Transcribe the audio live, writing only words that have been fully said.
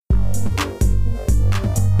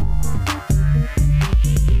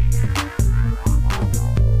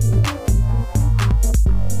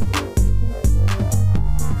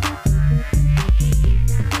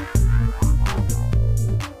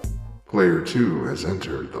Player 2 has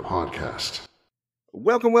entered the podcast.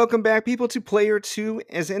 Welcome back, people, to Player 2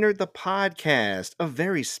 has entered the podcast. A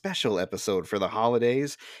very special episode for the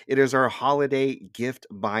holidays. It is our holiday gift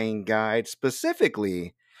buying guide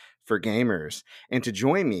specifically for gamers. And to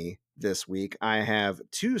join me this week, I have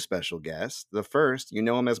two special guests. The first, you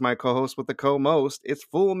know him as my co-host with the co-most. It's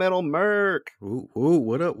Full Metal Merc. Ooh,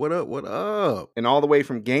 what up? And all the way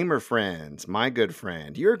from Gamer Friends, my good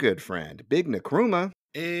friend, your good friend, Big Nakruma.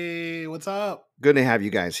 Hey, what's up? Good to have you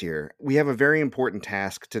guys here. We have a very important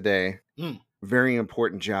task today. Mm. Very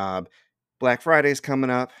important job. Black Friday's coming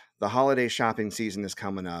up. The holiday shopping season is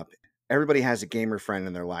coming up. Everybody has a gamer friend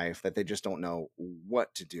in their life that they just don't know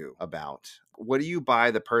what to do about. What do you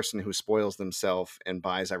buy the person who spoils themselves and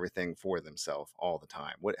buys everything for themselves all the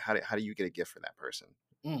time? How do you get a gift for that person?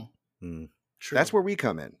 True. That's where we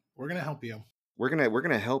come in. We're gonna help you. We're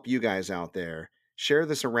gonna help you guys out there. Share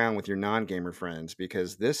this around with your non-gamer friends,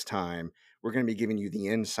 because this time we're going to be giving you the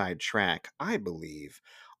inside track, I believe,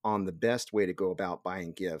 on the best way to go about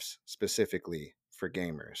buying gifts specifically for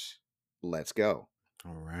gamers. Let's go.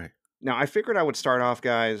 All right. Now, I figured I would start off,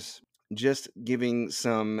 guys, just giving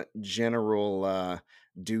some general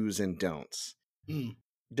do's and don'ts.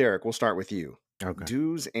 Derek, we'll start with you. Okay.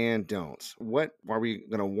 Do's and don'ts. What are we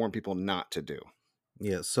going to warn people not to do?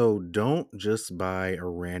 Yeah, so don't just buy a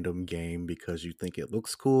random game because you think it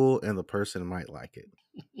looks cool and the person might like it.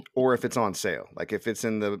 Or if it's on sale. Like if it's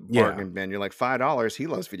in the bargain bin, you're like, $5, he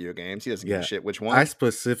loves video games. He doesn't give a shit which one. I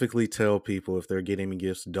specifically tell people if they're getting me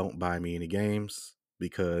gifts, don't buy me any games,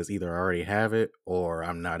 because either I already have it or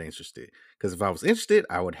I'm not interested. Because if I was interested,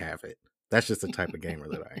 I would have it. That's just the type of gamer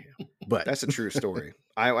that I am. But that's a true story.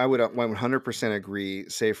 I would 100% agree,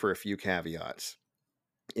 save for a few caveats.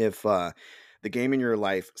 If the game in your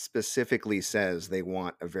life specifically says they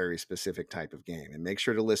want a very specific type of game, and make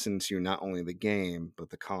sure to listen to not only the game,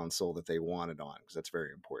 but the console that they want it on, because that's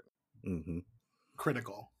very important. Mm-hmm.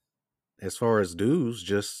 Critical. As far as dues,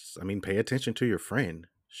 pay attention to your friend.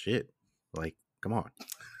 Shit. Like, come on.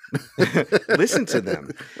 Listen to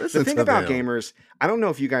them. The thing about gamers, I don't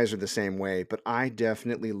know if you guys are the same way, but I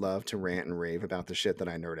definitely love to rant and rave about the shit that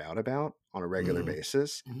I nerd out about on a regular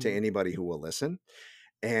basis to anybody who will listen.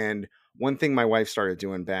 And one thing my wife started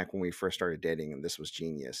doing back when we first started dating, and this was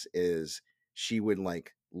genius, is she would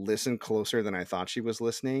like listen closer than I thought she was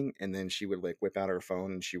listening. And then she would like whip out her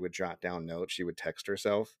phone and she would jot down notes. She would text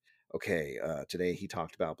herself, okay, today he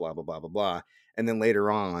talked about blah, blah, blah, blah, blah. And then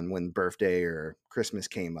later on, when birthday or Christmas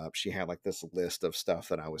came up, she had like this list of stuff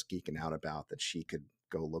that I was geeking out about that she could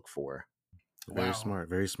go look for. Very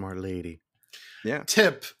smart lady. Yeah.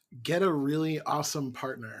 Tip, get a really awesome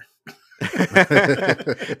partner.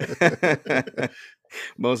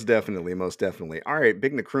 Most definitely. All right,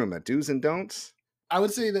 Big Nakruma, do's and don'ts. I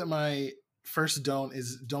would say that my first don't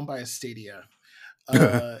is don't buy a Stadia.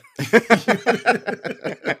 I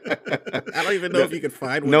don't even know if you could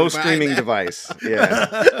find one. No streaming device.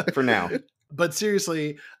 Yeah, for now. But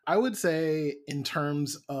seriously, I would say in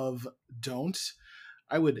terms of don't,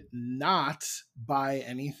 I would not buy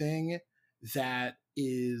anything that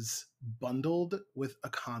is bundled with a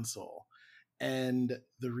console. And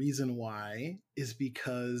the reason why is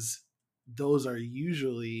because those are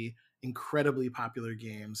usually incredibly popular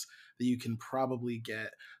games that you can probably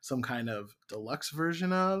get some kind of deluxe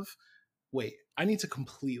version of. Wait, I need to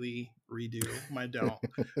completely redo my don't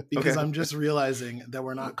because I'm just realizing that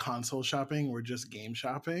we're not console shopping, we're just game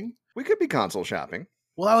shopping. We could be console shopping.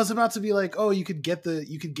 Well, I was about to be like, oh, you could get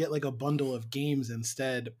like a bundle of games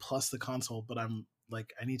instead plus the console, but I'm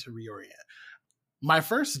like, I need to reorient. My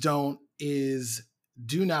first don't is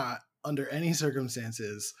do not, under any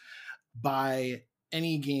circumstances, buy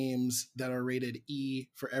any games that are rated E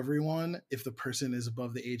for everyone if the person is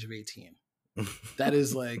above the age of 18. That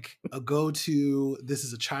is like a go-to. This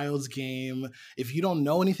is a child's game. If you don't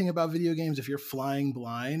know anything about video games, if you're flying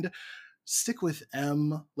blind, stick with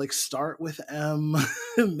M, like start with M.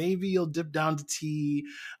 Maybe you'll dip down to T.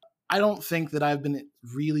 I don't think that I've been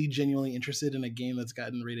really genuinely interested in a game that's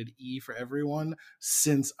gotten rated E for everyone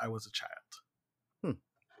since I was a child.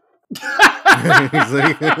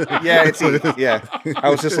 Yeah, it's E. Yeah, I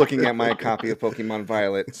was just looking at my copy of Pokemon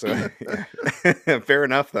Violet. So yeah. Fair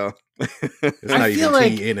enough, though. I feel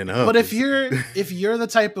like, but if you're the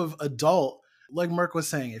type of adult, like Merc was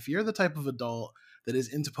saying, if you're the type of adult that is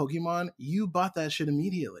into Pokemon, you bought that shit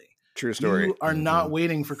immediately. True story. You are not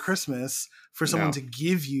waiting for Christmas for someone to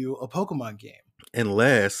give you a Pokemon game.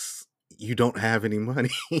 Unless you don't have any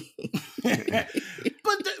money.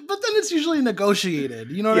 But then it's usually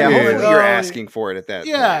negotiated. You know what I mean? Hopefully you're asking for it at that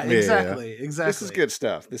point. Exactly. This is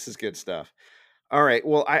good stuff. All right.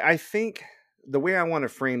 Well, I think the way I want to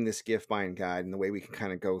frame this gift buying guide and the way we can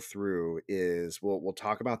kind of go through is we'll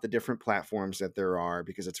talk about the different platforms that there are,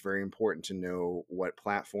 because it's very important to know what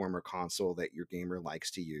platform or console that your gamer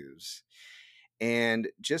likes to use. And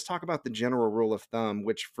just talk about the general rule of thumb,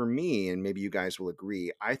 which for me, and maybe you guys will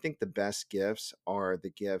agree, I think the best gifts are the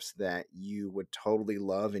gifts that you would totally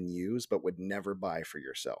love and use, but would never buy for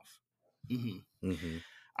yourself. Mm-hmm. Mm-hmm.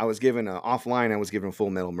 I was given Full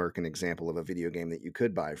Metal Merc an example of a video game that you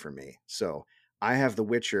could buy for me. So I have The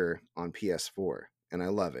Witcher on PS4 and I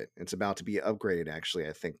love it. It's about to be upgraded, actually,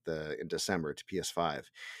 I think in December to PS5.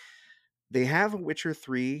 They have a Witcher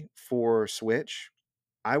 3 for Switch.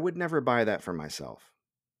 I would never buy that for myself,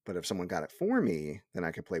 but if someone got it for me, then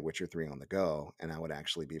I could play Witcher 3 on the go, and I would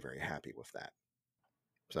actually be very happy with that.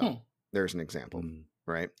 So there's an example,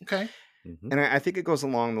 right? Okay. And I think it goes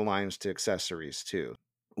along the lines to accessories too.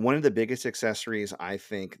 One of the biggest accessories I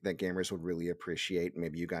think that gamers would really appreciate,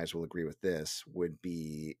 maybe you guys will agree with this, would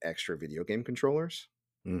be extra video game controllers.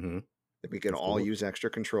 That we could all use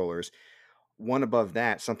extra controllers. One above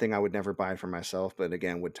that, something I would never buy for myself, but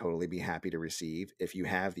again, would totally be happy to receive if you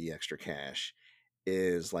have the extra cash,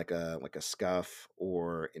 is like a Scuff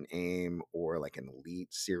or an AIM or like an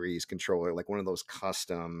Elite Series controller, like one of those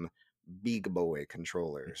custom big boy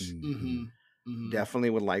controllers.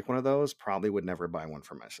 Definitely would like one of those. Probably would never buy one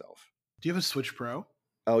for myself. Do you have a Switch Pro?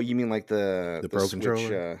 Oh, you mean like the Pro Switch,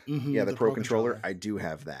 controller? The Pro controller. I do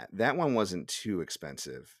have that. That one wasn't too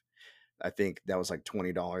expensive. I think that was like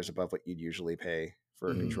 $20 above what you'd usually pay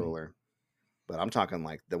for a controller. But I'm talking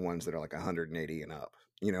like the ones that are like 180 and up,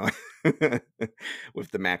 you know,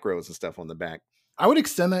 with the macros and stuff on the back. I would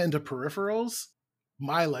extend that into peripherals.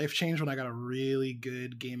 My life changed when I got a really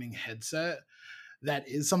good gaming headset. That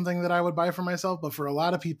is something that I would buy for myself. But for a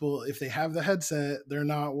lot of people, if they have the headset, they're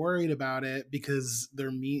not worried about it because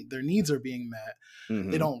their needs are being met.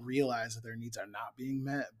 They don't realize that their needs are not being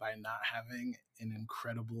met by not having an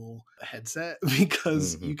incredible headset,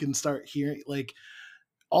 because you can start hearing, like,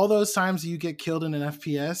 all those times you get killed in an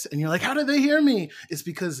FPS and you're like, how did they hear me? It's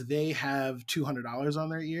because they have $200 on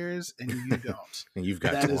their ears and you don't. And you've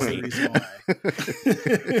got that 20. is the reason why.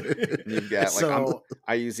 You've got like,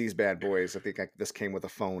 I use these bad boys. I think this came with a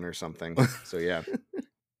phone or something. So yeah,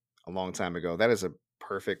 a long time ago. That is a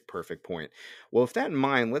perfect point. Well, with that in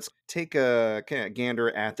mind, let's take a gander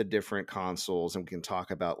at the different consoles and we can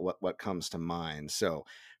talk about what comes to mind. So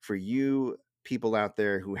for you people out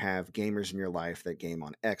there who have gamers in your life that game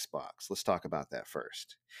on Xbox, let's talk about that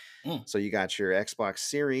first. So you got your Xbox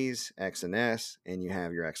Series X and S, and you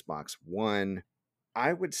have your Xbox One.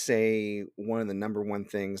 I would say one of the number one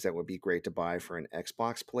things that would be great to buy for an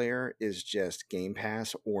Xbox player is just Game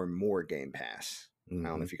Pass or more Game Pass. I don't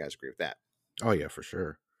know if you guys agree with that. Oh yeah, for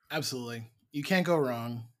sure. Absolutely. You can't go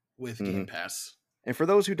wrong with Game Pass. And for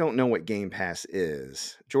those who don't know what Game Pass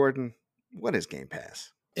is, Jordan, what is Game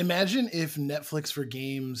Pass? Imagine if Netflix for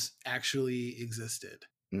games actually existed.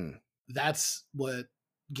 That's what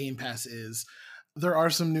Game Pass is. There are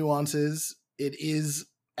some nuances. It is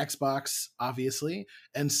Xbox, obviously,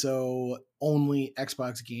 and so only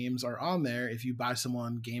Xbox games are on there. If you buy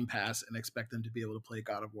someone Game Pass and expect them to be able to play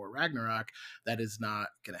God of War Ragnarok, that is not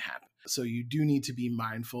going to happen. So you do need to be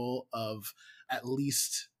mindful of at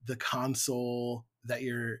least the console that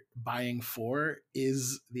you're buying for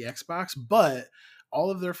is the Xbox, but all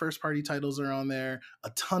of their first-party titles are on there.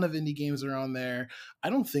 A ton of indie games are on there. I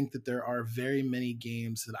don't think that there are very many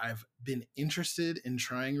games that I've been interested in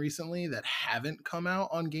trying recently that haven't come out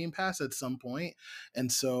on Game Pass at some point. And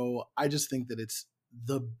so I just think that it's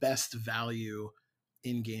the best value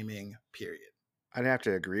in gaming, period. I'd have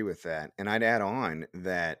to agree with that. And I'd add on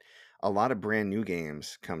that a lot of brand new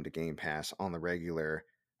games come to Game Pass on the regular,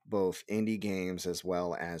 both indie games as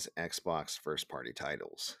well as Xbox first-party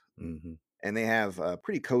titles. And they have a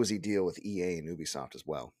pretty cozy deal with EA and Ubisoft as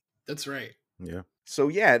well. That's right. Yeah. So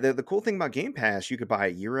yeah, the cool thing about Game Pass, you could buy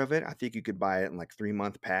a year of it. I think you could buy it in like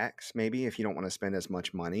 3-month packs, maybe, if you don't want to spend as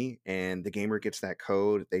much money. And the gamer gets that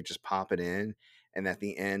code, they just pop it in, and at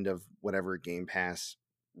the end of whatever Game Pass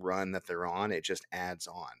run that they're on, it just adds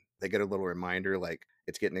on. They get a little reminder like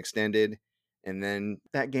it's getting extended, and then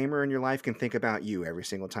that gamer in your life can think about you every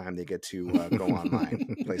single time they get to go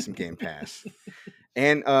online, play some Game Pass.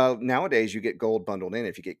 And nowadays, you get gold bundled in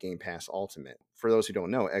if you get Game Pass Ultimate. For those who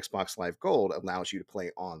don't know, Xbox Live Gold allows you to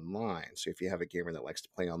play online. So if you have a gamer that likes to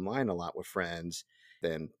play online a lot with friends,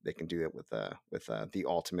 then they can do it with the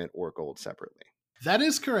Ultimate or Gold separately. That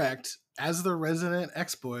is correct. As the resident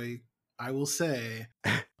X-Boy, I will say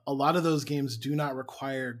a lot of those games do not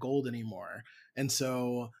require gold anymore. And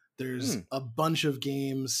so there's a bunch of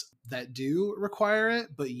games that do require it,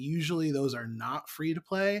 but usually those are not free to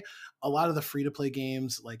play. A lot of the free to play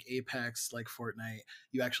games like Apex, like Fortnite,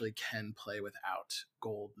 you actually can play without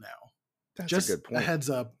gold now. That's just a good point. A heads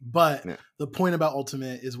up. But the point about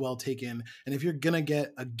Ultimate is well taken. And if you're going to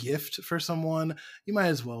get a gift for someone, you might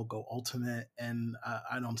as well go Ultimate. And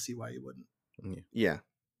I don't see why you wouldn't. Yeah,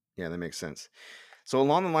 that makes sense. So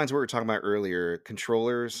along the lines of what we were talking about earlier,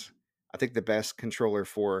 controllers, I think the best controller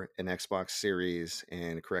for an Xbox Series,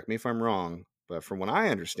 and correct me if I'm wrong, but from what I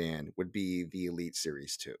understand, would be the Elite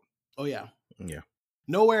Series 2. Oh, yeah. Yeah.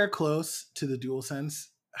 Nowhere close to the DualSense.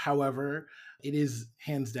 However, it is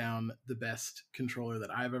hands down the best controller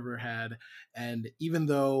that I've ever had. And even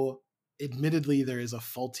though admittedly there is a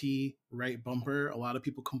faulty right bumper, a lot of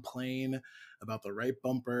people complain about the right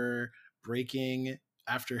bumper breaking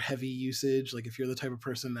after heavy usage. Like if you're the type of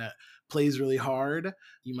person that plays really hard,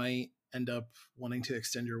 you might end up wanting to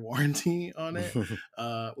extend your warranty on it,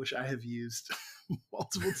 which I have used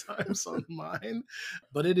multiple times on mine.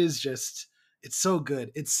 But it is just, it's so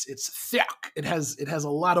good. It's thick. It has a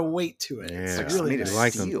lot of weight to it. Yeah, it's really nice.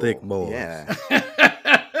 Like some thick boys. Yeah.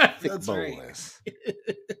 Thick boys.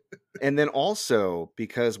 Right. And then also,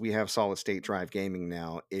 because we have solid state drive gaming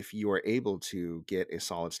now, if you are able to get a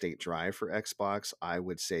solid state drive for Xbox, I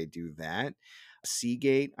would say do that.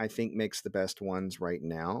 Seagate, I think, makes the best ones right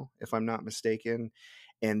now, if I'm not mistaken.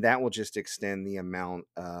 And that will just extend the amount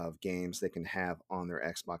of games they can have on their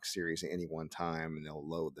Xbox Series at any one time, and they'll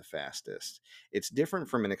load the fastest. It's different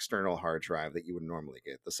from an external hard drive that you would normally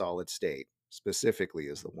get. The solid state specifically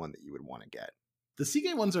is the one that you would want to get. The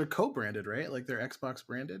Seagate ones are co-branded, right? Like they're Xbox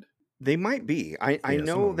branded? They might be. I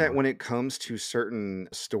know that when it comes to certain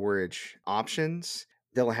storage options,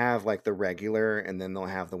 they'll have like the regular, and then they'll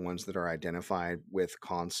have the ones that are identified with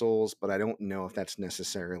consoles, but I don't know if that's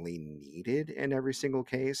necessarily needed in every single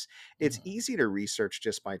case. It's easy to research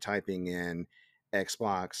just by typing in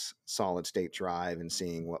Xbox solid state drive and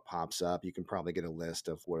seeing what pops up. You can probably get a list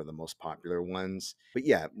of what are the most popular ones. But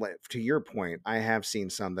yeah, to your point, I have seen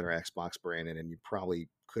some that are Xbox branded, and you probably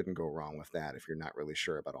couldn't go wrong with that if you're not really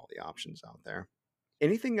sure about all the options out there.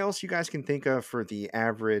 Anything else you guys can think of for the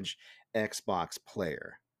average Xbox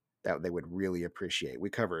player that they would really appreciate? We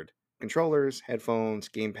covered controllers, headphones,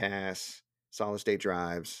 Game Pass, solid state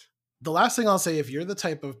drives. The last thing I'll say, if you're the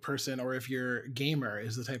type of person, or if your gamer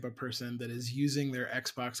is the type of person that is using their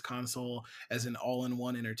Xbox console as an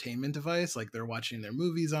all-in-one entertainment device, like they're watching their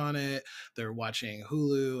movies on it, they're watching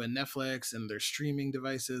Hulu and Netflix and their streaming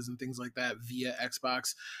devices and things like that via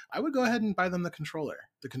Xbox, I would go ahead and buy them the controller.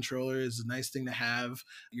 The controller is a nice thing to have.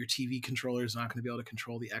 Your TV controller is not going to be able to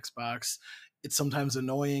control the Xbox. It's sometimes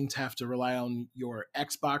annoying to have to rely on your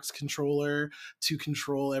Xbox controller to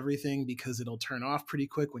control everything because it'll turn off pretty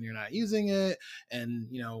quick when you're not using it. And,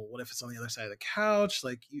 you know, what if it's on the other side of the couch?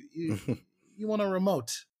 Like you want a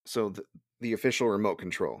remote. So the official remote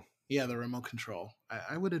control. Yeah, the remote control.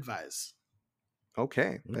 I would advise.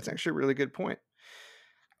 Okay, that's actually a really good point.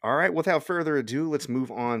 All right, without further ado, let's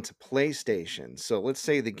move on to PlayStation. So let's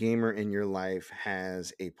say the gamer in your life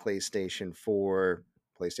has a PlayStation 4,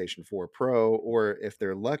 PlayStation 4 Pro, or if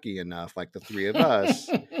they're lucky enough, like the three of us,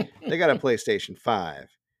 they got a PlayStation 5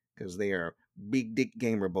 because they are big dick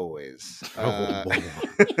gamer boys.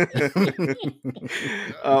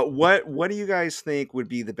 What do you guys think would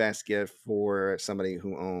be the best gift for somebody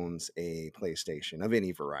who owns a PlayStation of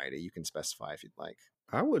any variety? You can specify if you'd like.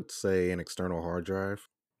 I would say an external hard drive.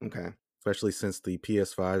 Okay. Especially since the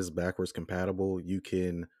PS5 is backwards compatible, you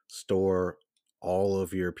can store all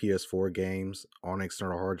of your PS4 games on an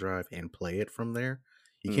external hard drive and play it from there.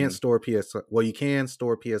 You can't store you can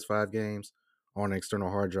store PS5 games on an external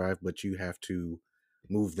hard drive, but you have to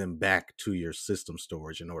move them back to your system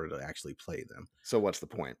storage in order to actually play them. So what's the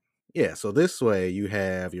point? Yeah, so this way you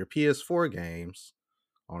have your PS4 games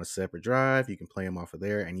on a separate drive. You can play them off of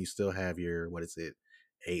there, and you still have your,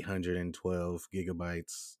 812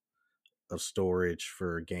 gigabytes of storage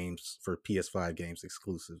for games, for PS5 games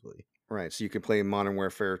exclusively. Right, so you could play Modern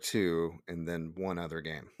Warfare 2 and then one other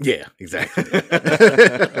game. Yeah, exactly.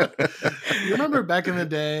 You remember back in the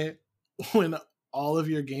day when all of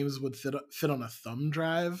your games would fit on a thumb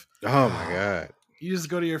drive? Oh my God. You just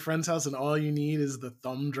go to your friend's house and all you need is the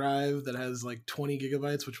thumb drive that has like 20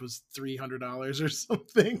 gigabytes, which was $300 or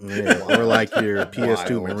something. Yeah, or like your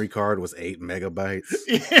PS2 memory card was 8 megabytes.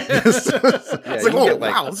 Yeah. It's like, oh,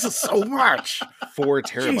 wow, this is so much. 4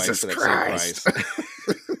 terabytes Jesus for that Christ. same price.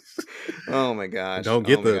 Oh my gosh. Don't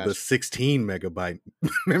get the 16 megabyte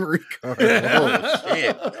memory card. Oh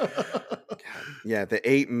shit. Yeah, the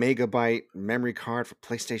 8 megabyte memory card for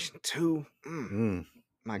PlayStation 2.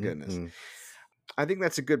 My goodness. I think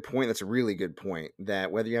that's a good point. That's a really good point,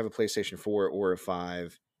 that whether you have a PlayStation 4 or a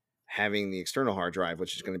 5, having the external hard drive,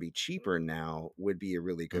 which is going to be cheaper now, would be a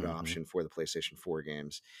really good option for the PlayStation 4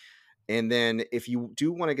 games. And then if you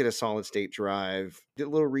do want to get a solid state drive, did a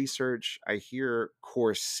little research. I hear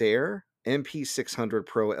Corsair MP600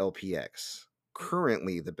 Pro LPX,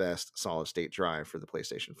 currently the best solid state drive for the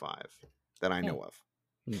PlayStation 5 that I know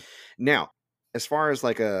of. Now, as far as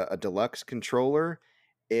like a deluxe controller,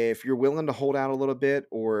 if you're willing to hold out a little bit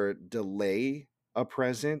or delay a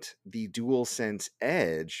present, the DualSense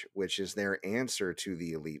Edge, which is their answer to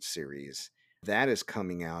the Elite series, that is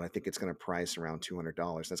coming out. I think it's going to price around $200.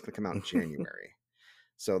 That's going to come out in January.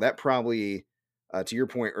 So that probably, to your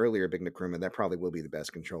point earlier, Big Nkrumah, that probably will be the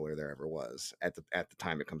best controller there ever was at the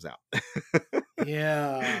time it comes out.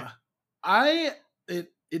 Yeah.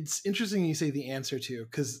 It's interesting you say the answer to,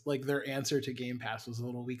 because like their answer to Game Pass was a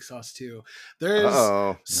little weak sauce too. There's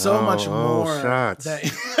so much more shots.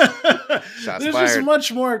 Shots there's fired. just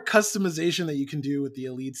much more customization that you can do with the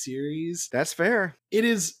Elite series. That's fair. It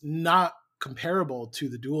is not comparable to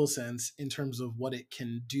the DualSense in terms of what it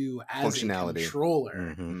can do as a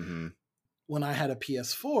controller. When I had a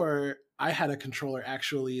PS4, I had a controller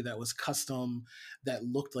actually that was custom, that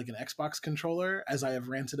looked like an Xbox controller. As I have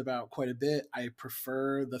ranted about quite a bit, I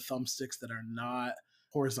prefer the thumbsticks that are not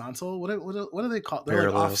horizontal. What do they call it?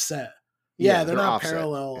 They're like offset. Yeah, they're not offset.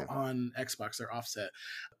 Parallel on Xbox. They're offset.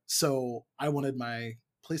 So I wanted my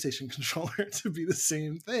PlayStation controller to be the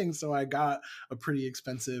same thing. So I got a pretty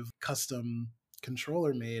expensive custom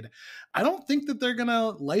controller made. I don't think that they're going to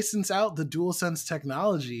license out the DualSense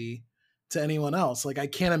technology to anyone else. Like, I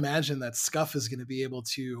can't imagine that Scuf is going to be able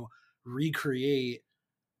to recreate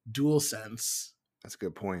DualSense. That's a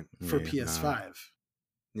good point. For PS5.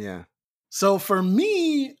 Yeah. So for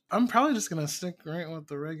me, I'm probably just going to stick right with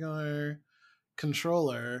the regular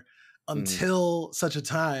controller until such a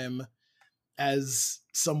time as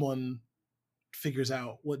someone figures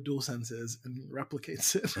out what DualSense is and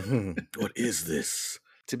replicates it. What is this?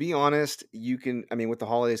 To be honest, with the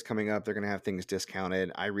holidays coming up, they're going to have things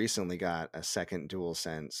discounted. I recently got a second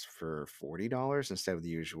DualSense for $40 instead of the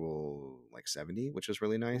usual like $70, which was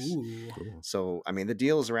really nice. Ooh. Cool. So, the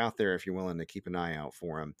deals are out there if you're willing to keep an eye out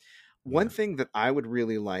for them. One thing that I would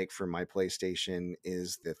really like for my PlayStation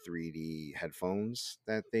is the 3D headphones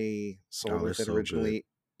that they sold with it originally. Good.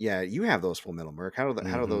 Yeah, you have those, Full Metal Merc. How do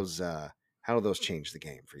those change the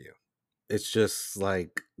game for you? It's just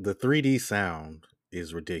like the 3D sound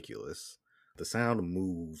is ridiculous. The sound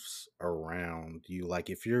moves around you. Like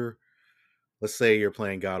let's say you're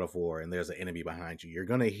playing God of War and there's an enemy behind you. You're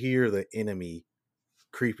going to hear the enemy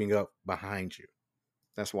creeping up behind you.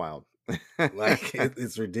 That's wild. Like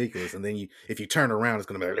it's ridiculous. And then if you turn around, it's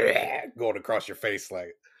going to be going across your face.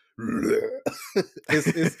 Like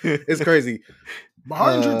it's crazy.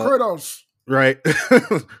 Behind you, Kratos. Right.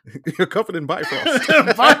 You're covered in Bifrost.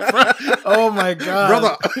 Oh my god.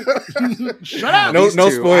 Brother. Shut up. No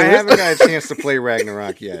spoilers. I haven't got a chance to play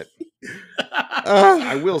Ragnarok yet.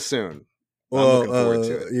 I will soon. I'm looking forward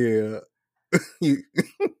to it.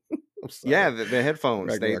 Yeah. The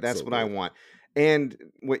headphones. That's what I want. And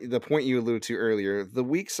the point you alluded to earlier, the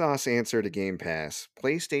weak sauce answer to Game Pass,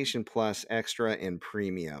 PlayStation Plus Extra and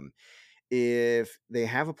Premium. If they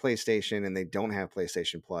have a PlayStation and they don't have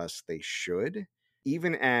PlayStation Plus, they should.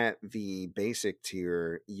 Even at the basic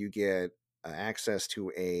tier, you get access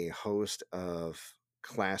to a host of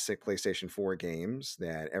classic PlayStation 4 games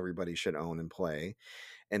that everybody should own and play.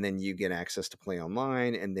 And then you get access to play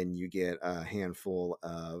online, and then you get a handful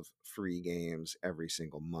of free games every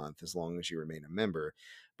single month as long as you remain a member.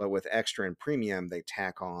 But with Extra and Premium, they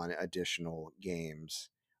tack on additional games.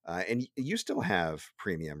 And you still have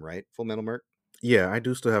Premium, right? Full Metal Merc? Yeah, I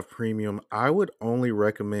do still have Premium. I would only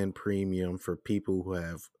recommend Premium for people who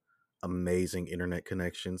have amazing internet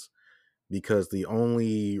connections, because the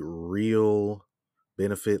only real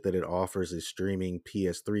benefit that it offers is streaming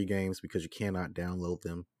PS3 games, because you cannot download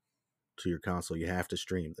them to your console. You have to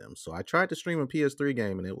stream them. So I tried to stream a PS3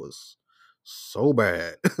 game and it was so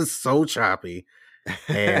bad, so choppy,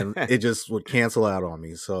 and it just would cancel out on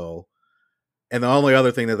me. So, and the only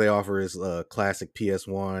other thing that they offer is classic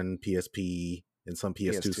PS1, PSP, and some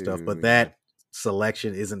PS2 stuff, but that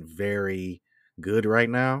selection isn't very good right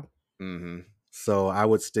now. Mm-hmm. So I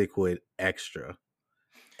would stick with Extra.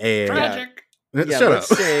 And Tragic. Shut up.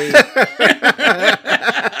 Say...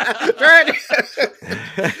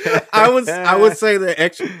 I would say that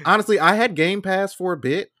Extra. Honestly, I had Game Pass for a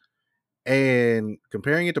bit, and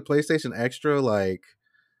comparing it to PlayStation Extra, like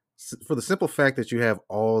for the simple fact that you have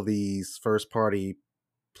all these first-party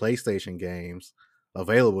PlayStation games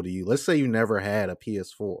available to you. Let's say you never had a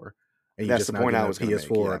PS4 and you That's just the now point get I a was gonna PS4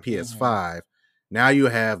 make, or yeah. a PS5. Now you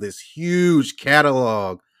have this huge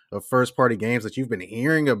catalog of first-party games that you've been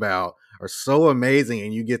hearing about are so amazing,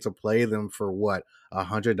 and you get to play them for what,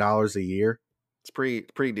 $100 a year? It's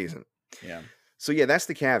pretty decent. Yeah. So yeah, that's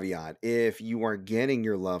the caveat. If you are getting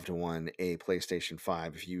your loved one a PlayStation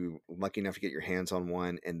 5, if you lucky enough to get your hands on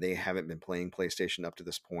one and they haven't been playing PlayStation up to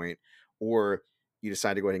this point, or you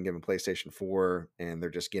decide to go ahead and give them PlayStation 4 and they're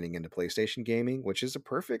just getting into PlayStation gaming, which is a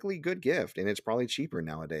perfectly good gift and it's probably cheaper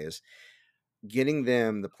nowadays. Getting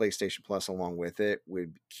them the PlayStation Plus along with it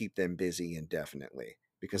would keep them busy indefinitely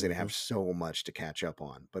because they'd have so much to catch up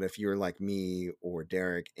on. But if you're like me or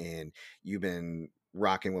Derek and you've been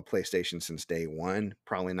rocking with PlayStation since day one,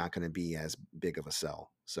 probably not going to be as big of a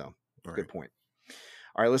sell. So good point.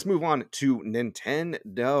 All right, let's move on to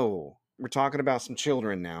Nintendo. We're talking about some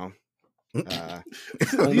children now.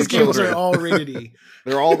 These games are all rated E.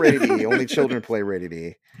 They're all rated E. Only children play rated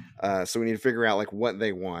E. So we need to figure out like what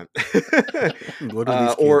they want, what do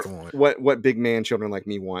these kids want? What big man children like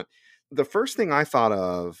me want. The first thing I thought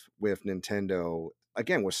of with Nintendo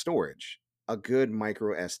again was storage, a good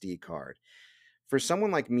micro SD card. For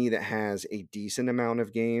someone like me that has a decent amount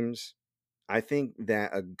of games, I think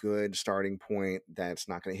that a good starting point that's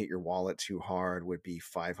not going to hit your wallet too hard would be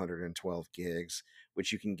 512 gigs,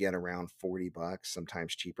 which you can get around $40,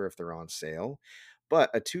 sometimes cheaper if they're on sale. But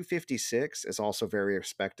a 256 is also very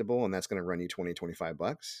respectable, and that's going to run you 20, 25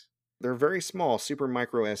 bucks. They're very small, super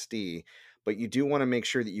micro SD, but you do want to make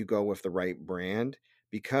sure that you go with the right brand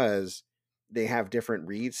because they have different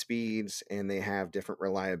read speeds and they have different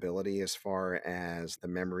reliability as far as the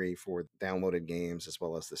memory for downloaded games as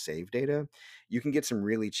well as the save data. You can get some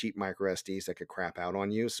really cheap micro SDs that could crap out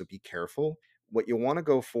on you, so be careful. What you'll want to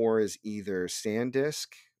go for is either SanDisk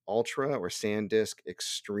Ultra or SanDisk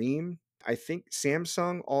Extreme. I think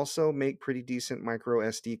Samsung also make pretty decent micro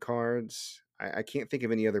SD cards. I can't think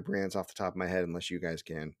of any other brands off the top of my head unless you guys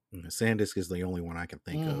can. SanDisk is the only one I can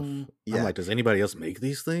think of. Yeah. I'm like, does anybody else make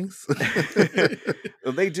these things?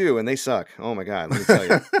 They do, and they suck. Oh my God, let me tell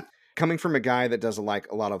you. Coming from a guy that does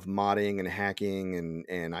like a lot of modding and hacking,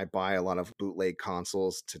 and I buy a lot of bootleg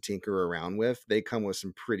consoles to tinker around with, they come with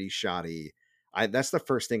some pretty shoddy. That's the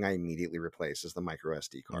first thing I immediately replace is the micro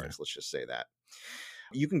SD cards. Yeah. Let's just say that.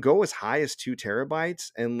 You can go as high as 2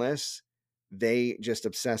 terabytes unless they just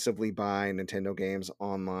obsessively buy Nintendo games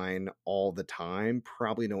online all the time.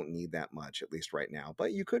 Probably don't need that much, at least right now.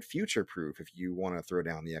 But you could future-proof if you want to throw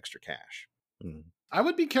down the extra cash. I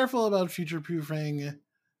would be careful about future-proofing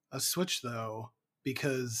a Switch, though,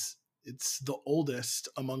 because it's the oldest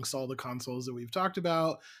amongst all the consoles that we've talked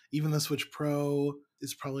about. Even the Switch Pro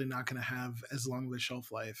is probably not going to have as long of a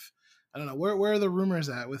shelf life. I don't know. Where are the rumors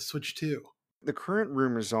at with Switch 2? The current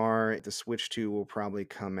rumors are the Switch 2 will probably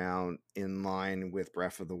come out in line with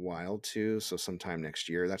Breath of the Wild 2, so sometime next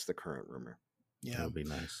year. That's the current rumor. Yeah, that'd be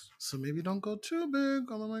nice. So maybe don't go too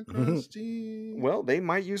big on the micro SD. Well, they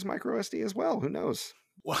might use micro SD as well. Who knows?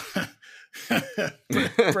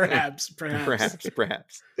 Perhaps.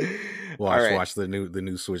 Watch the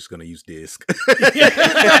new Switch is going to use disc.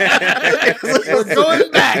 We're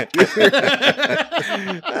going back.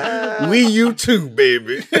 Wii U 2,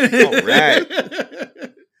 baby. All right.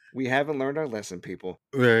 We haven't learned our lesson, people.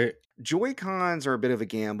 Right. Joy-Cons are a bit of a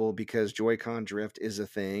gamble because Joy-Con drift is a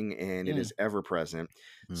thing and it is ever present.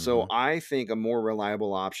 So I think a more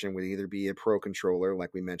reliable option would either be a Pro controller, like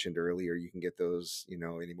we mentioned earlier. You can get those,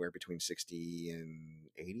 anywhere between 60 and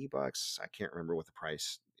 80 bucks. I can't remember what the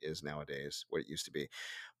price is nowadays, what it used to be.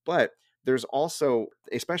 But there's also,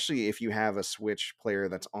 especially if you have a Switch player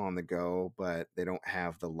that's on the go, but they don't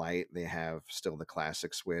have the Lite, they have still the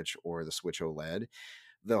classic Switch or the Switch OLED.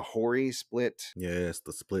 The Hori Split. Yes,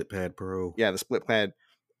 the Split Pad Pro. Yeah, the Split Pad.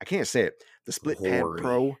 I can't say it. The Split Pad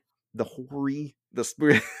Pro. The Hori. The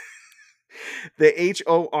Split. The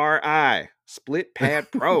HORI. Split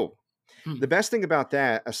Pad Pro. The best thing about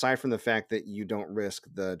that, aside from the fact that you don't risk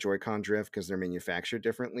the Joy-Con drift because they're manufactured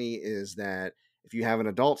differently, is that if you have an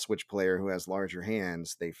adult Switch player who has larger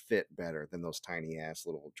hands, they fit better than those tiny ass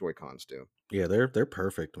little Joy-Cons do. Yeah, they're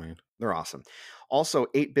perfect, man. They're awesome. Also,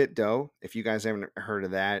 8BitDo. If you guys haven't heard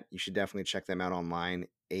of that, you should definitely check them out online.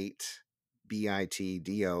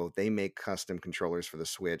 8BitDo. They make custom controllers for the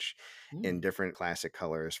Switch in different classic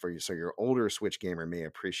colors for you, so your older Switch gamer may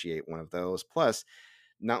appreciate one of those. Plus,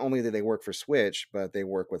 not only do they work for Switch, but they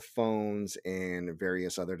work with phones and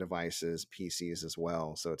various other devices, PCs as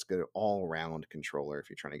well. So it's good all-around controller if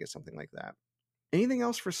you're trying to get something like that. Anything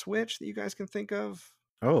else for Switch that you guys can think of?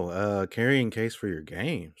 Oh, carrying case for your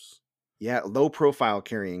games. Yeah, low profile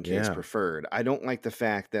carrying case Yeah. preferred. I don't like the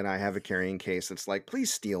fact that I have a carrying case that's like,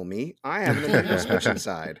 please steal me. I have a Nintendo Switch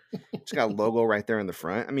inside. It's got a logo right there in the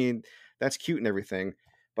front. I mean, that's cute and everything,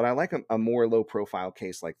 but I like a more low profile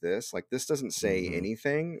case like this. Like this doesn't say Mhm.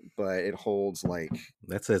 anything, but it holds like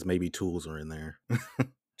That says maybe tools are in there.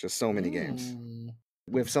 just so many games. Mm.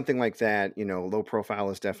 With something like that, low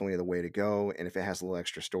profile is definitely the way to go. And if it has a little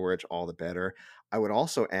extra storage, all the better. I would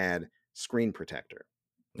also add screen protector.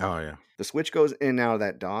 Oh, yeah. The Switch goes in and out of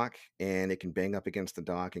that dock and it can bang up against the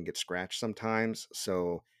dock and get scratched sometimes.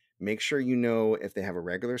 So make sure you know if they have a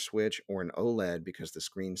regular Switch or an OLED because the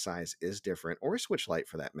screen size is different, or a Switch Lite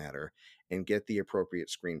for that matter, and get the appropriate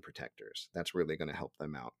screen protectors. That's really going to help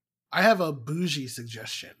them out. I have a bougie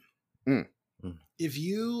suggestion. Mm. If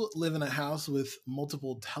you live in a house with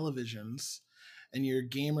multiple televisions and your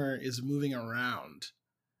gamer is moving around,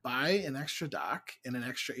 buy an extra dock and an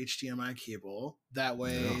extra HDMI cable. That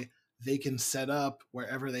way they can set up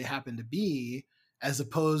wherever they happen to be, as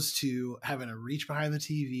opposed to having to reach behind the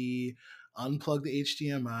TV, unplug the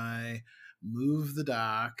HDMI, move the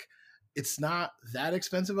dock. It's not that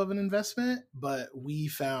expensive of an investment, but we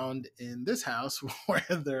found in this house where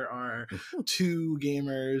there are two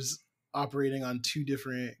gamers operating on two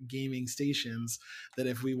different gaming stations, that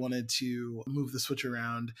if we wanted to move the Switch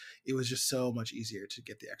around, it was just so much easier to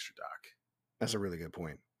get the extra dock. That's a really good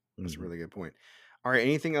point. That's a really good point. All right,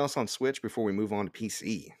 anything else on Switch before we move on to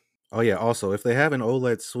PC? Oh, yeah. Also, if they have an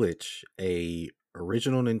OLED Switch, a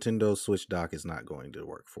original Nintendo Switch dock is not going to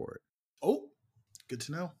work for it. Oh, good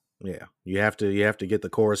to know. Yeah, you have to get the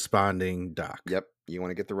corresponding dock. Yep, you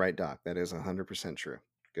want to get the right dock. That is 100% true.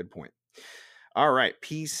 Good point. All right,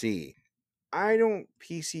 PC. I don't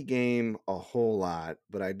PC game a whole lot,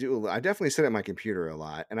 but I definitely sit at my computer a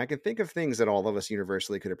lot, and I can think of things that all of us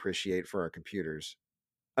universally could appreciate for our computers.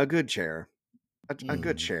 A good chair. A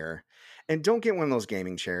good chair. And don't get one of those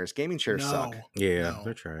gaming chairs. Gaming chairs suck. Yeah,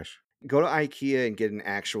 they're trash. Go to IKEA and get an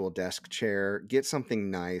actual desk chair. Get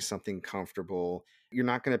something nice, something comfortable. You're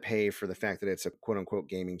not going to pay for the fact that it's a quote unquote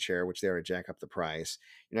gaming chair, which they already jack up the price.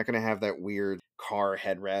 You're not going to have that weird car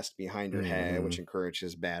headrest behind your head, which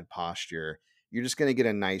encourages bad posture. You're just going to get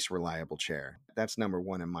a nice, reliable chair. That's number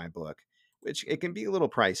one in my book, which it can be a little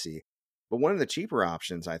pricey. But one of the cheaper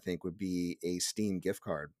options, I think, would be a Steam gift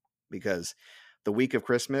card, because the week of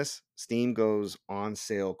Christmas, Steam goes on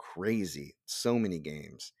sale crazy. So many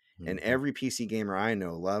games. And every PC gamer I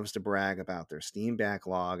know loves to brag about their Steam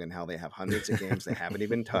backlog and how they have hundreds of games they haven't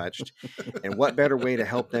even touched. And what better way to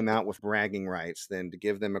help them out with bragging rights than to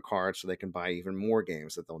give them a card so they can buy even more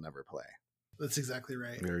games that they'll never play. That's exactly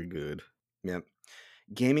right. Very good. Yep.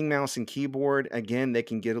 Gaming mouse and keyboard, again, they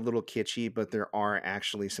can get a little kitschy, but there are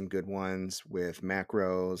actually some good ones with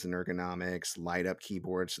macros and ergonomics, light up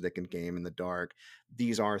keyboards so they can game in the dark.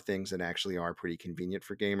 These are things that actually are pretty convenient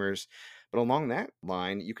for gamers. But along that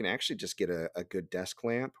line, you can actually just get a good desk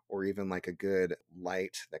lamp, or even like a good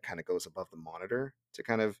light that kind of goes above the monitor to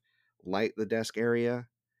kind of light the desk area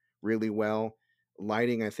really well.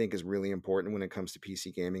 Lighting, I think, is really important when it comes to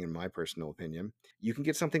PC gaming, in my personal opinion. You can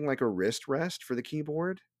get something like a wrist rest for the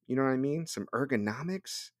keyboard. You know what I mean? Some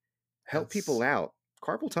ergonomics. Help people out.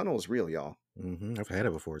 Carpal tunnel is real, y'all. I've had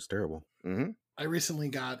it before. It's terrible. I recently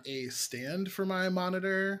got a stand for my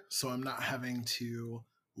monitor, so I'm not having to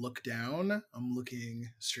look down. I'm looking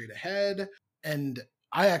straight ahead. And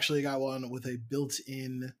I actually got one with a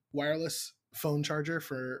built-in wireless phone charger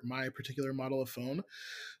for my particular model of phone.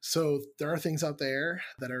 So there are things out there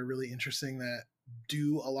that are really interesting that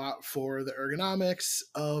do a lot for the ergonomics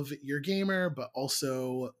of your gamer, but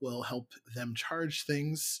also will help them charge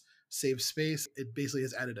things, save space. It basically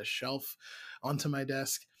has added a shelf onto my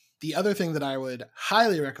desk. The other thing that I would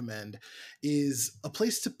highly recommend is a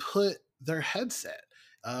place to put their headset.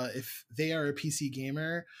 If they are a PC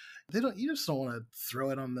gamer, you just don't want to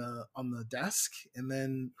throw it on the desk, and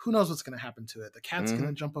then who knows what's going to happen to it. The cat's going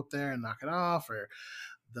to jump up there and knock it off, or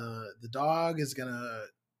the dog is going to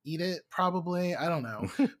eat it, probably. I don't know.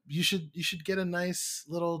 You should get a nice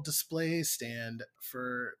little display stand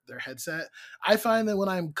for their headset. I find that when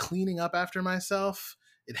I'm cleaning up after myself,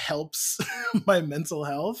 it helps my mental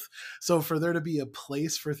health. So for there to be a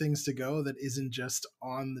place for things to go that isn't just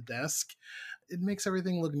on the desk, it makes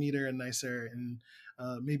everything look neater and nicer. And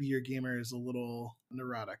maybe your gamer is a little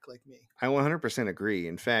neurotic like me. I 100% agree.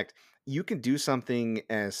 In fact, you can do something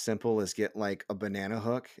as simple as get like a banana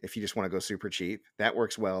hook if you just want to go super cheap. That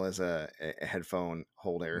works well as a headphone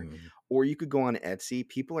holder. Or you could go on Etsy.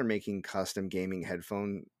 People are making custom gaming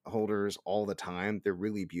headphone holders all the time. They're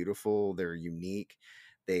really beautiful. They're unique.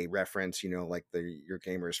 They reference, like your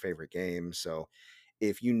gamer's favorite game. So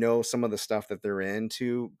if you know some of the stuff that they're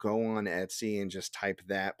into, go on Etsy and just type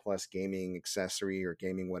that plus gaming accessory or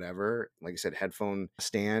gaming whatever, like I said, headphone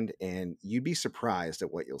stand, and you'd be surprised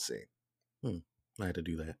at what you'll see. I had to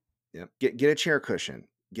do that. Yep. Get a chair cushion,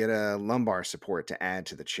 get a lumbar support to add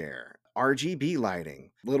to the chair. RGB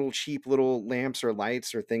lighting, little cheap little lamps or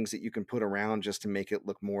lights or things that you can put around just to make it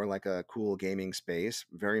look more like a cool gaming space.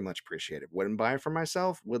 Very much appreciated. Wouldn't buy it for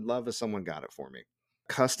myself. Would love if someone got it for me.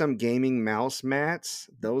 Custom gaming mouse mats.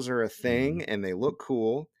 Those are a thing and they look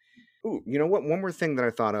cool. Ooh, you know what? One more thing that I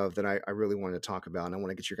thought of that I really wanted to talk about, and I want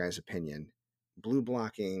to get your guys' opinion. Blue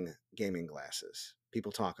blocking gaming glasses.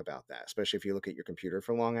 People talk about that, especially if you look at your computer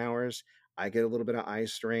for long hours. I get a little bit of eye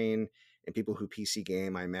strain, and people who PC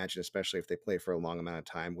game, I imagine, especially if they play for a long amount of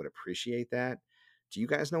time, would appreciate that. Do you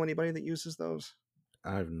guys know anybody that uses those?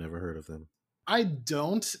 I've never heard of them. I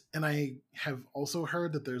don't, and I have also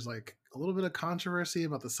heard that there's like a little bit of controversy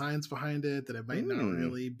about the science behind it, that it might not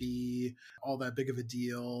really be all that big of a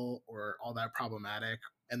deal or all that problematic,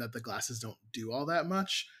 and that the glasses don't do all that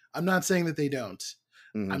much. I'm not saying that they don't.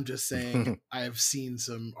 I'm just saying I've seen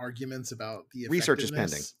some arguments about the research is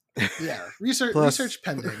pending. Yeah, research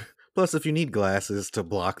pending. Plus, if you need glasses to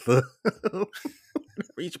block the,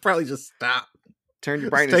 you should probably just stop. Turn your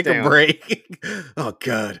brightness down. Take a break. Oh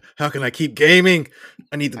God, how can I keep gaming?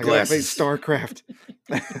 I need the glasses. StarCraft.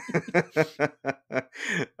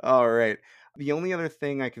 All right. The only other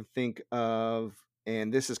thing I can think of,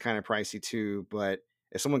 and this is kind of pricey too, but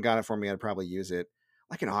if someone got it for me, I'd probably use it,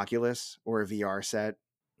 like an Oculus or a VR set.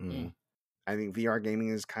 I think VR gaming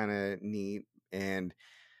is kind of neat, and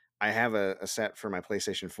I have a set for my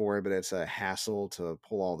PlayStation 4, but it's a hassle to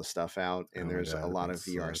pull all the stuff out. And there's a lot of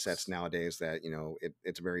VR sets nowadays that,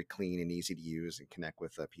 it's very clean and easy to use and connect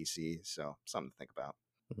with a PC. So something to think about.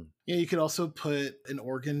 Yeah, you could also put an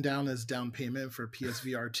organ down as down payment for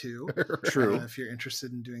PSVR 2. True. If you're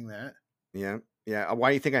interested in doing that. Yeah. Yeah. Why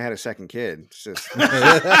do you think I had a second kid? It's just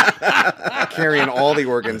carrying all the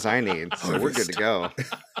organs I need. So we're good to go.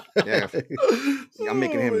 Yeah. I'm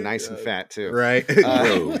making him nice and fat too. Right.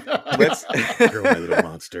 Grow my little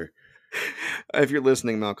monster. If you're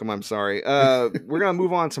listening, Malcolm, I'm sorry. We're going to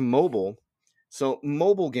move on to mobile. So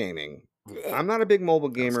mobile gaming. I'm not a big mobile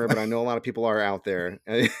gamer, but I know a lot of people are out there.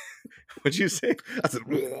 What'd you say? I said,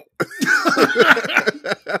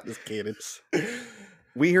 just kidding.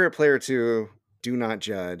 We here at Player 2 do not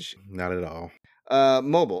judge. Not at all.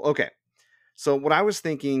 Mobile. Okay. So what I was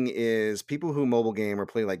thinking is people who mobile game or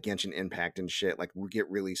play like Genshin Impact and shit, like get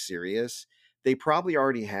really serious. They probably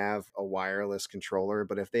already have a wireless controller,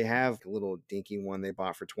 but if they have a little dinky one they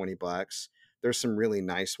bought for $20, there's some really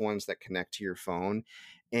nice ones that connect to your phone.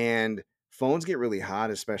 And phones get really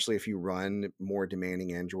hot, especially if you run more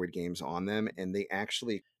demanding Android games on them. And they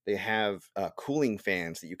have cooling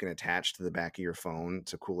fans that you can attach to the back of your phone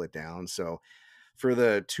to cool it down. So for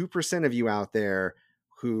the 2% of you out there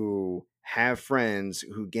who have friends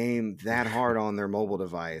who game that hard on their mobile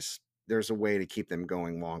device, there's a way to keep them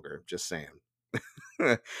going longer. Just saying.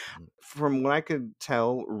 From what I could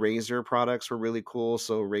tell, Razer products were really cool.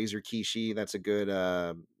 So Razer Kishi, that's a good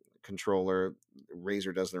controller.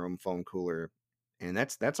 Razer does their own phone cooler, and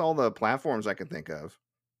that's all the platforms I can think of.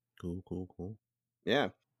 Cool. Yeah.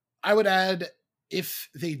 I would add, if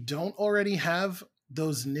they don't already have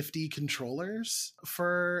those nifty controllers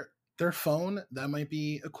for their phone, that might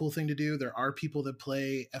be a cool thing to do. There are people that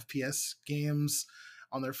play FPS games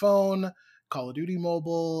on their phone, Call of Duty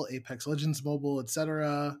Mobile, Apex Legends Mobile,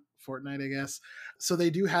 etc. Fortnite, I guess. So they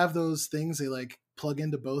do have those things. They like plug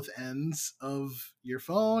into both ends of your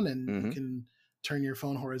phone, and you can turn your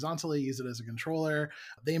phone horizontally, use it as a controller.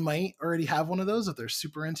 They might already have one of those if they're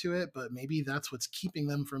super into it, but maybe that's what's keeping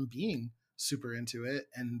them from being super into it,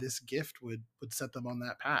 and this gift would set them on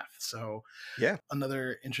that path. So yeah,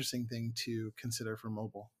 another interesting thing to consider for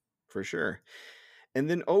mobile. For sure. And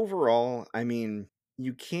then overall, I mean,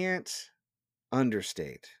 you can't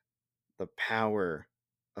understate the power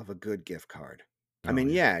of a good gift card. I mean,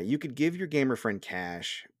 yeah, you could give your gamer friend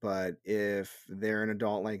cash, but if they're an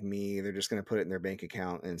adult like me, they're just going to put it in their bank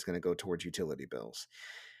account and it's going to go towards utility bills.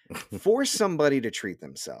 Force somebody to treat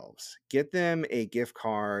themselves. Get them a gift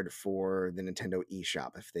card for the Nintendo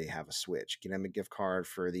eShop if they have a Switch. Get them a gift card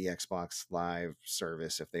for the Xbox Live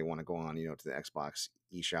service if they want to go on, to the Xbox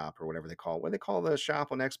eShop or whatever they call it. What do they call the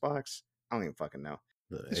shop on Xbox? I don't even fucking know.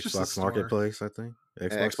 The Xbox Marketplace, I think.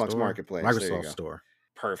 Xbox Marketplace. Microsoft Store.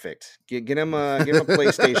 Perfect. Get them a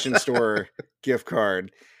PlayStation Store gift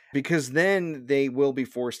card, because then they will be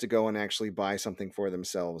forced to go and actually buy something for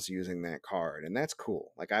themselves using that card. And that's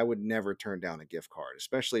cool. Like, I would never turn down a gift card,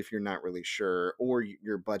 especially if you're not really sure or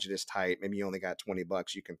your budget is tight. Maybe you only got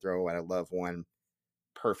 $20 you can throw at a loved one.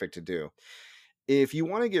 perfect to do. If you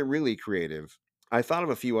want to get really creative, I thought of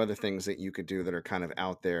a few other things that you could do that are kind of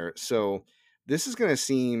out there. So this is going to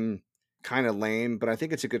seem kind of lame, but I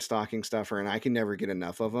think it's a good stocking stuffer, and I can never get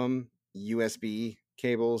enough of them. USB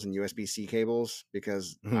cables and USB-C cables,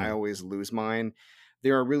 because I always lose mine.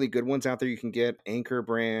 There are really good ones out there you can get, Anchor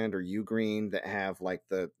brand or Ugreen, that have like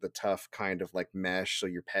the tough kind of like mesh so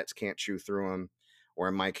your pets can't chew through them, or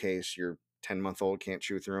in my case, your 10-month-old can't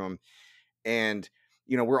chew through them. And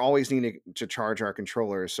we're always needing to charge our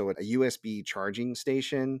controllers, so a USB charging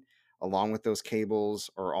station along with those cables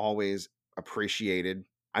are always appreciated.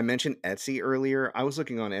 I mentioned Etsy earlier. I was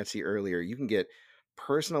looking on Etsy earlier. You can get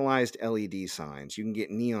personalized LED signs. You can get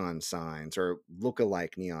neon signs or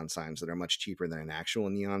look-alike neon signs that are much cheaper than an actual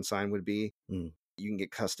neon sign would be. You can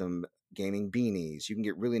get custom gaming beanies. You can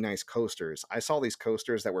get really nice coasters. I saw these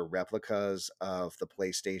coasters that were replicas of the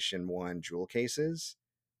PlayStation 1 jewel cases.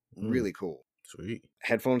 Really cool. Sweet.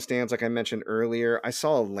 Headphone stands, like I mentioned earlier. I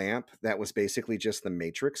saw a lamp that was basically just the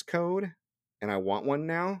Matrix code, and I want one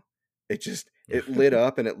now. It lit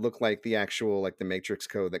up and it looked like the actual, like the Matrix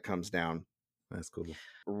code that comes down. That's cool.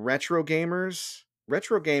 Retro gamers.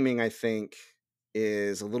 Retro gaming, I think,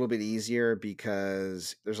 is a little bit easier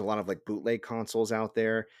because there's a lot of like bootleg consoles out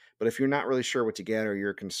there. But if you're not really sure what to get, or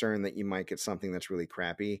you're concerned that you might get something that's really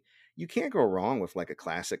crappy, you can't go wrong with like a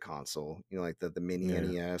classic console. Like the mini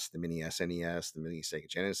NES, the mini SNES, the mini Sega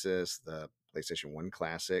Genesis, the PlayStation 1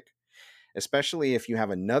 Classic. Especially if you have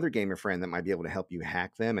another gamer friend that might be able to help you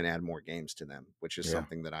hack them and add more games to them, which is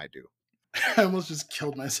something that I do. I almost just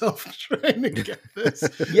killed myself trying to get this.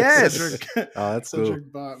 Yes. That's Cedric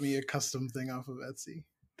cool. bought me a custom thing off of Etsy.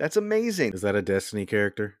 That's amazing. Is that a Destiny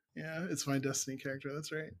character? Yeah, it's my Destiny character.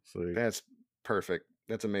 That's right. Sweet. That's perfect.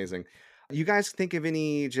 That's amazing. You guys think of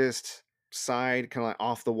any just side kind of like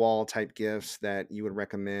off the wall type gifts that you would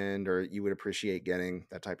recommend or you would appreciate getting,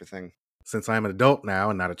 that type of thing? Since I'm an adult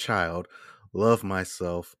now and not a child, love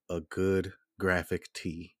myself a good graphic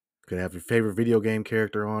tee. Could have your favorite video game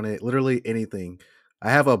character on it, literally anything.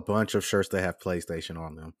 I have a bunch of shirts that have PlayStation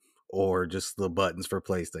on them, or just the buttons for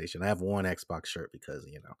PlayStation. I have one Xbox shirt because,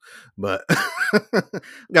 but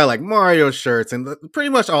got like Mario shirts, and pretty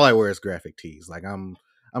much all I wear is graphic tees. Like I'm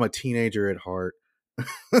a teenager at heart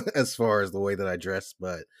as far as the way that I dress,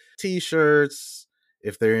 but t-shirts,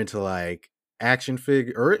 if they're into like action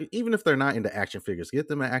figure, or even if they're not into action figures, get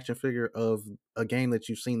them an action figure of a game that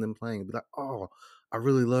you've seen them playing. Be like, oh, I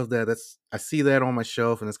really love that. I see that on my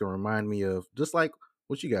shelf, and it's gonna remind me of just like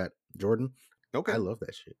what you got, Jordan. Okay. I love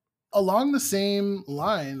that shit. Along the same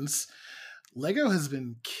lines, Lego has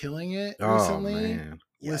been killing it recently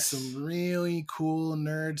with some really cool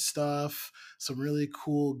nerd stuff, some really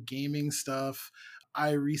cool gaming stuff.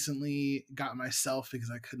 I recently got myself, because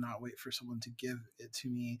I could not wait for someone to give it to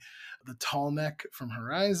me, the tall neck from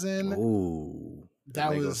Horizon. Ooh,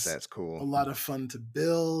 that Lego was set's cool. A lot of fun to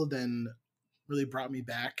build and really brought me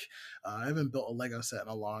back. I haven't built a Lego set in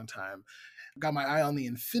a long time. Got my eye on the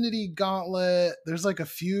Infinity Gauntlet. There's like a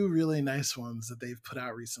few really nice ones that they've put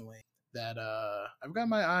out recently that I've got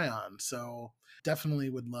my eye on. So definitely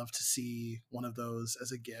would love to see one of those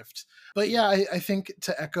as a gift. But yeah, I think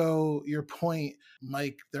to echo your point,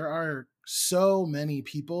 Mike, there are so many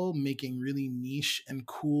people making really niche and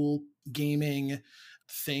cool gaming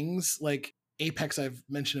things. Like Apex, I've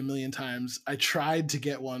mentioned a million times. I tried to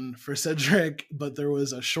get one for Cedric, but there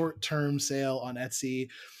was a short-term sale on Etsy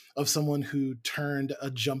of someone who turned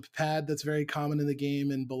a jump pad that's very common in the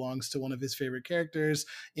game and belongs to one of his favorite characters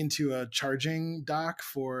into a charging dock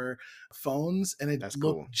for phones. And it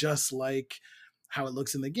looked just like how it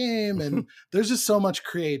looks in the game. And there's just so much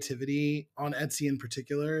creativity on Etsy in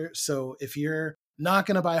particular. So if you're not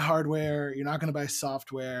going to buy hardware, you're not going to buy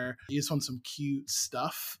software, you just want some cute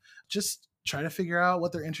stuff, just try to figure out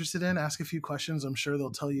what they're interested in, ask a few questions. I'm sure they'll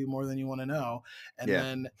tell you more than you want to know. And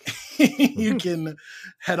then you can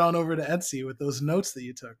head on over to Etsy with those notes that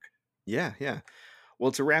you took. Yeah.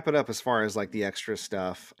 Well, to wrap it up, as far as like the extra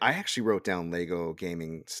stuff, I actually wrote down Lego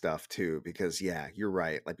gaming stuff too, because you're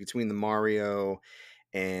right. Like between the Mario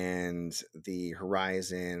and the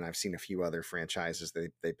Horizon, I've seen a few other franchises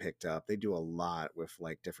they picked up. They do a lot with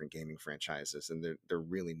like different gaming franchises, and they're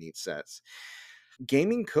really neat sets.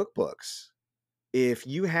 Gaming cookbooks. If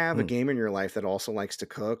you have a gamer in your life that also likes to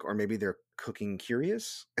cook, or maybe they're cooking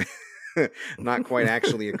curious, not quite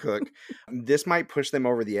actually a cook, this might push them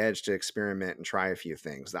over the edge to experiment and try a few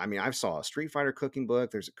things. I mean, I saw a Street Fighter cooking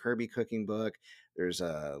book. There's a Kirby cooking book. There's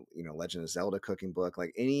a, Legend of Zelda cooking book.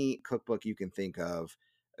 Like any cookbook you can think of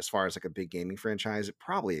as far as like a big gaming franchise, it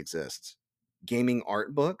probably exists. Gaming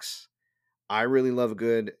art books. I really love a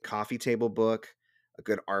good coffee table book, a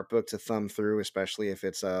good art book to thumb through, especially if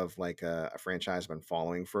it's of like a franchise I've been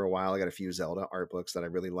following for a while. I got a few Zelda art books that I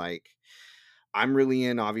really like. I'm really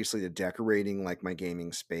in obviously to decorating like my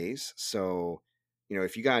gaming space. So,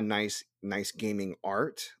 if you got nice gaming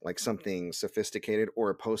art, like something sophisticated or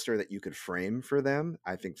a poster that you could frame for them,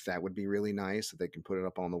 I think that would be really nice that they can put it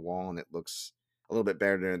up on the wall and it looks a little bit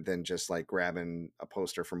better than just like grabbing a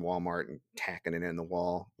poster from Walmart and tacking it in the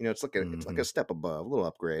wall. It's like it's like a step above, a little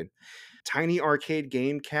upgrade. Tiny arcade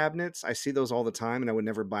game cabinets. I see those all the time, and I would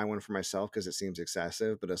never buy one for myself because it seems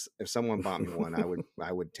excessive. But if someone bought me one,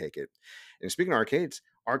 I would take it. And speaking of arcades,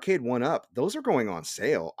 Arcade 1-Up, those are going on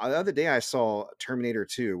sale. The other day I saw Terminator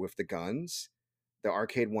 2 with the guns, the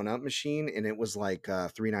Arcade 1-Up machine, and it was like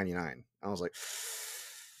 $3.99. I was like,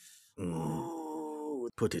 ooh,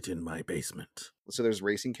 put it in my basement. So there's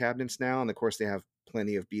racing cabinets now, and of course they have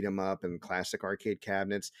plenty of beat 'em up and classic arcade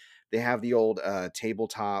cabinets. They have the old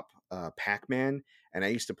tabletop Pac-Man, and I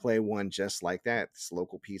used to play one just like that. This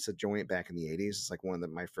local pizza joint back in the 80s. It's like one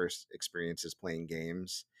of my first experiences playing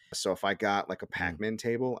games. So if I got like a Pac-Man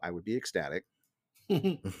table, I would be ecstatic.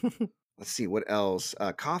 Let's see, what else?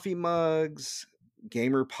 Coffee mugs,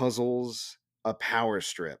 gamer puzzles, a power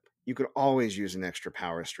strip. You could always use an extra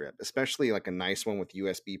power strip, especially like a nice one with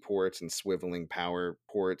USB ports and swiveling power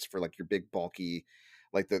ports for like your big bulky,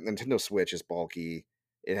 like the Nintendo Switch is bulky.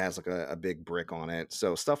 It has like a big brick on it.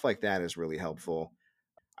 So stuff like that is really helpful.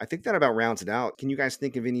 I think that about rounds it out. Can you guys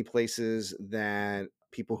think of any places that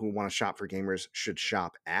people who want to shop for gamers should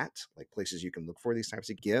shop at? Like places you can look for these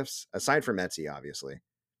types of gifts, aside from Etsy, obviously.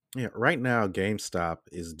 Yeah, right now GameStop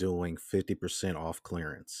is doing 50% off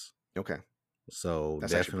clearance. Okay. So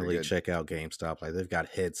That's definitely check out GameStop. Like they've got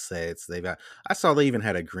headsets. I saw they even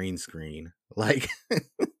had a green screen. Like,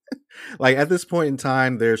 like at this point in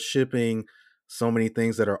time, they're shipping so many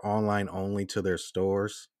things that are online only to their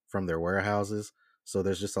stores from their warehouses. So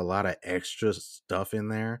there's just a lot of extra stuff in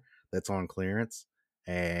there that's on clearance.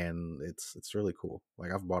 And it's really cool.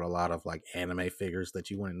 Like I've bought a lot of like anime figures that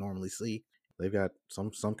you wouldn't normally see. They've got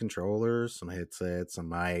some controllers, some headsets, some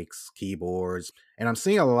mics, keyboards, and I'm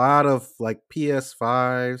seeing a lot of like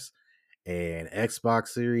PS5s and Xbox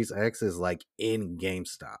Series X's like in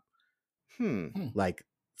GameStop. Like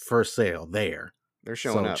for sale there. They're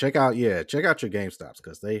showing up. Check out your GameStops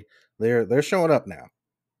because they're showing up now.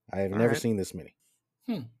 I have never seen this many.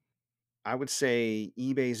 I would say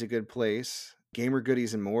eBay's a good place. Gamer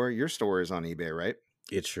Goodies and More. Your store is on eBay, right?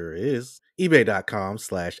 It sure is.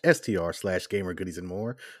 eBay.com/STR/Gamer Goodies and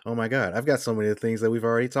More. Oh my God. I've got so many of the things that we've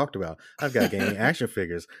already talked about. I've got gaming action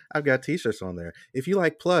figures. I've got t-shirts on there. If you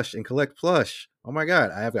like plush and collect plush, oh my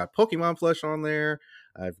God. I have got Pokemon plush on there.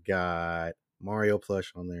 I've got Mario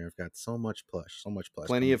plush on there. I've got so much plush.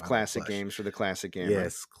 Plenty of classic games for the classic gamer.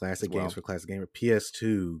 Yes, classic games for classic gamer.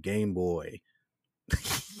 PS2, Game Boy.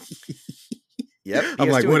 Yep. I'm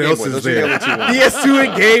like, what else is there? PS2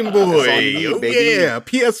 and Game Boy. Yeah.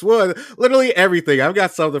 PS1. Literally everything. I've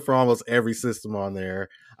got something for almost every system on there.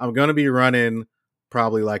 I'm going to be running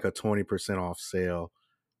probably like a 20% off sale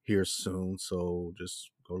here soon. So just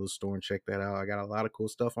go to the store and check that out. I got a lot of cool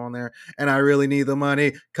stuff on there and I really need the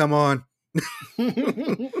money. Come on.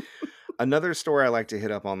 Another store I like to hit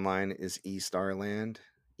up online is eStarland.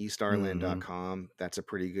 eStarland.com. That's a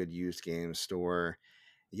pretty good used game store.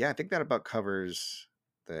 Yeah, I think that about covers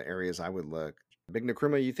the areas I would look. Big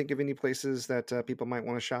Nkrumah, you think of any places that people might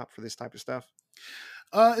want to shop for this type of stuff?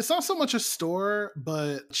 It's not so much a store,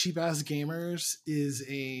 but Cheap Ass Gamers is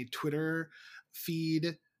a Twitter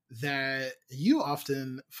feed that you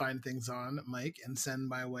often find things on, Mike, and send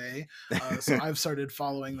my way. So I've started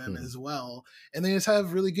following them as well. And they just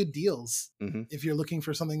have really good deals. If you're looking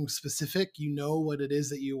for something specific, you know what it is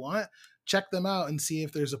that you want, check them out and see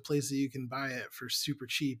if there's a place that you can buy it for super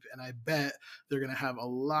cheap. And I bet they're going to have a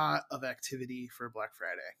lot of activity for Black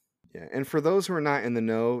Friday. Yeah, and for those who are not in the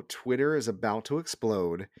know, Twitter is about to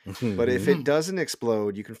explode. But if it doesn't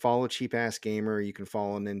explode, you can follow Cheap Ass Gamer, you can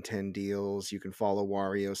follow Nintendo Deals, you can follow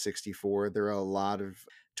Wario64. There are a lot of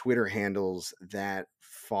Twitter handles that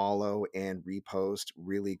follow and repost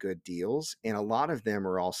really good deals. And a lot of them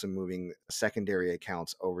are also moving secondary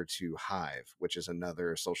accounts over to Hive, which is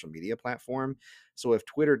another social media platform. So if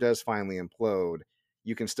Twitter does finally implode,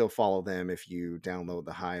 you can still follow them if you download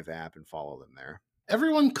the Hive app and follow them there.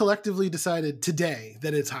 Everyone collectively decided today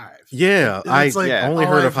that it's Hive. Yeah, I only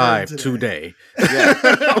heard of Hive today. Yeah.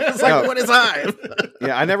 I was like, what is Hive?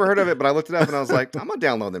 Yeah, I never heard of it, but I looked it up and I was like, I'm going to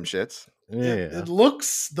download them shits. Yeah. It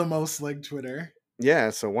looks the most like Twitter.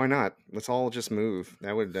 Yeah, so why not? Let's all just move.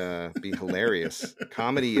 That would be hilarious.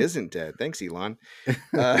 Comedy isn't dead. Thanks, Elon.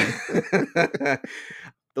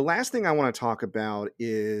 The last thing I want to talk about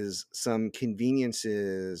is some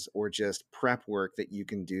conveniences or just prep work that you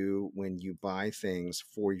can do when you buy things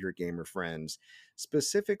for your gamer friends.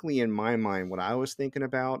 Specifically, in my mind, what I was thinking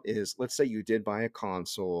about is, let's say you did buy a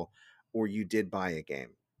console or you did buy a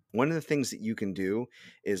game. One of the things that you can do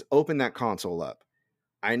is open that console up.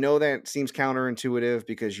 I know that seems counterintuitive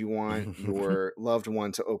because you want your loved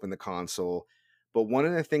one to open the console. But one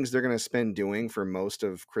of the things they're going to spend doing for most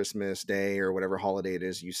of Christmas Day or whatever holiday it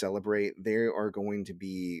is you celebrate, they are going to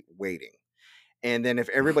be waiting. And then if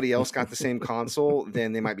everybody else got the same console,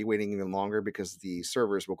 then they might be waiting even longer because the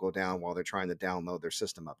servers will go down while they're trying to download their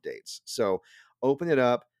system updates. So open it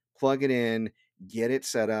up, plug it in, get it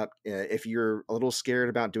set up. If you're a little scared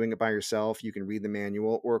about doing it by yourself, you can read the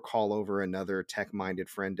manual or call over another tech-minded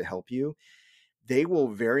friend to help you. They will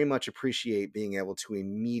very much appreciate being able to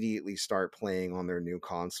immediately start playing on their new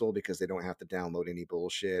console because they don't have to download any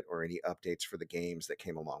bullshit or any updates for the games that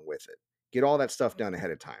came along with it. Get all that stuff done ahead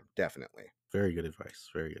of time, definitely. Very good advice.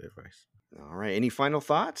 Very good advice. All right. Any final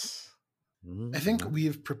thoughts? I think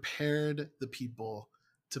we've prepared the people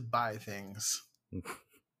to buy things.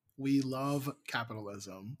 We love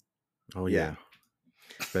capitalism. Oh, yeah.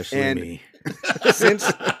 Especially me.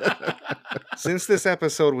 Since this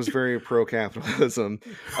episode was very pro-capitalism,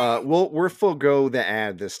 we'll forego the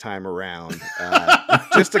ad this time around,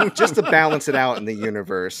 just to balance it out in the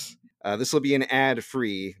universe. This will be an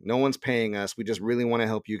ad-free. No one's paying us. We just really want to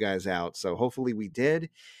help you guys out. So hopefully we did.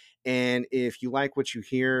 And if you like what you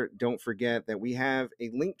hear, don't forget that we have a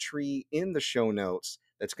link tree in the show notes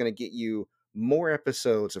that's going to get you more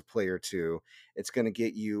episodes of Player 2. It's going to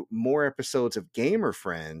get you more episodes of Gamer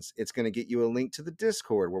Friends. It's going to get you a link to the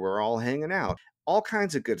Discord where we're all hanging out. All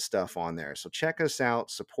kinds of good stuff on there. So check us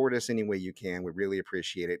out. Support us any way you can. We really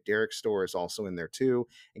appreciate it. Derek's store is also in there too.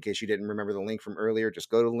 In case you didn't remember the link from earlier, just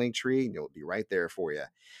go to the link tree and it'll be right there for you.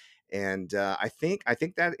 And I think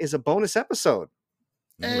that is a bonus episode.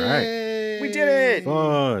 Right. We did it.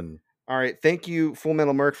 Fun. All right. Thank you, Full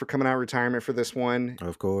Metal Merc, for coming out of retirement for this one.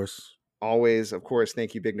 Of course. Always, of course.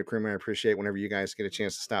 Thank you, Big Nakruma. I appreciate whenever you guys get a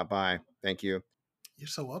chance to stop by. Thank you. You're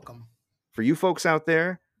so welcome. For you folks out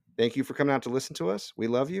there, thank you for coming out to listen to us. We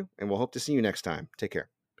love you, and we'll hope to see you next time. Take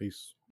care. Peace.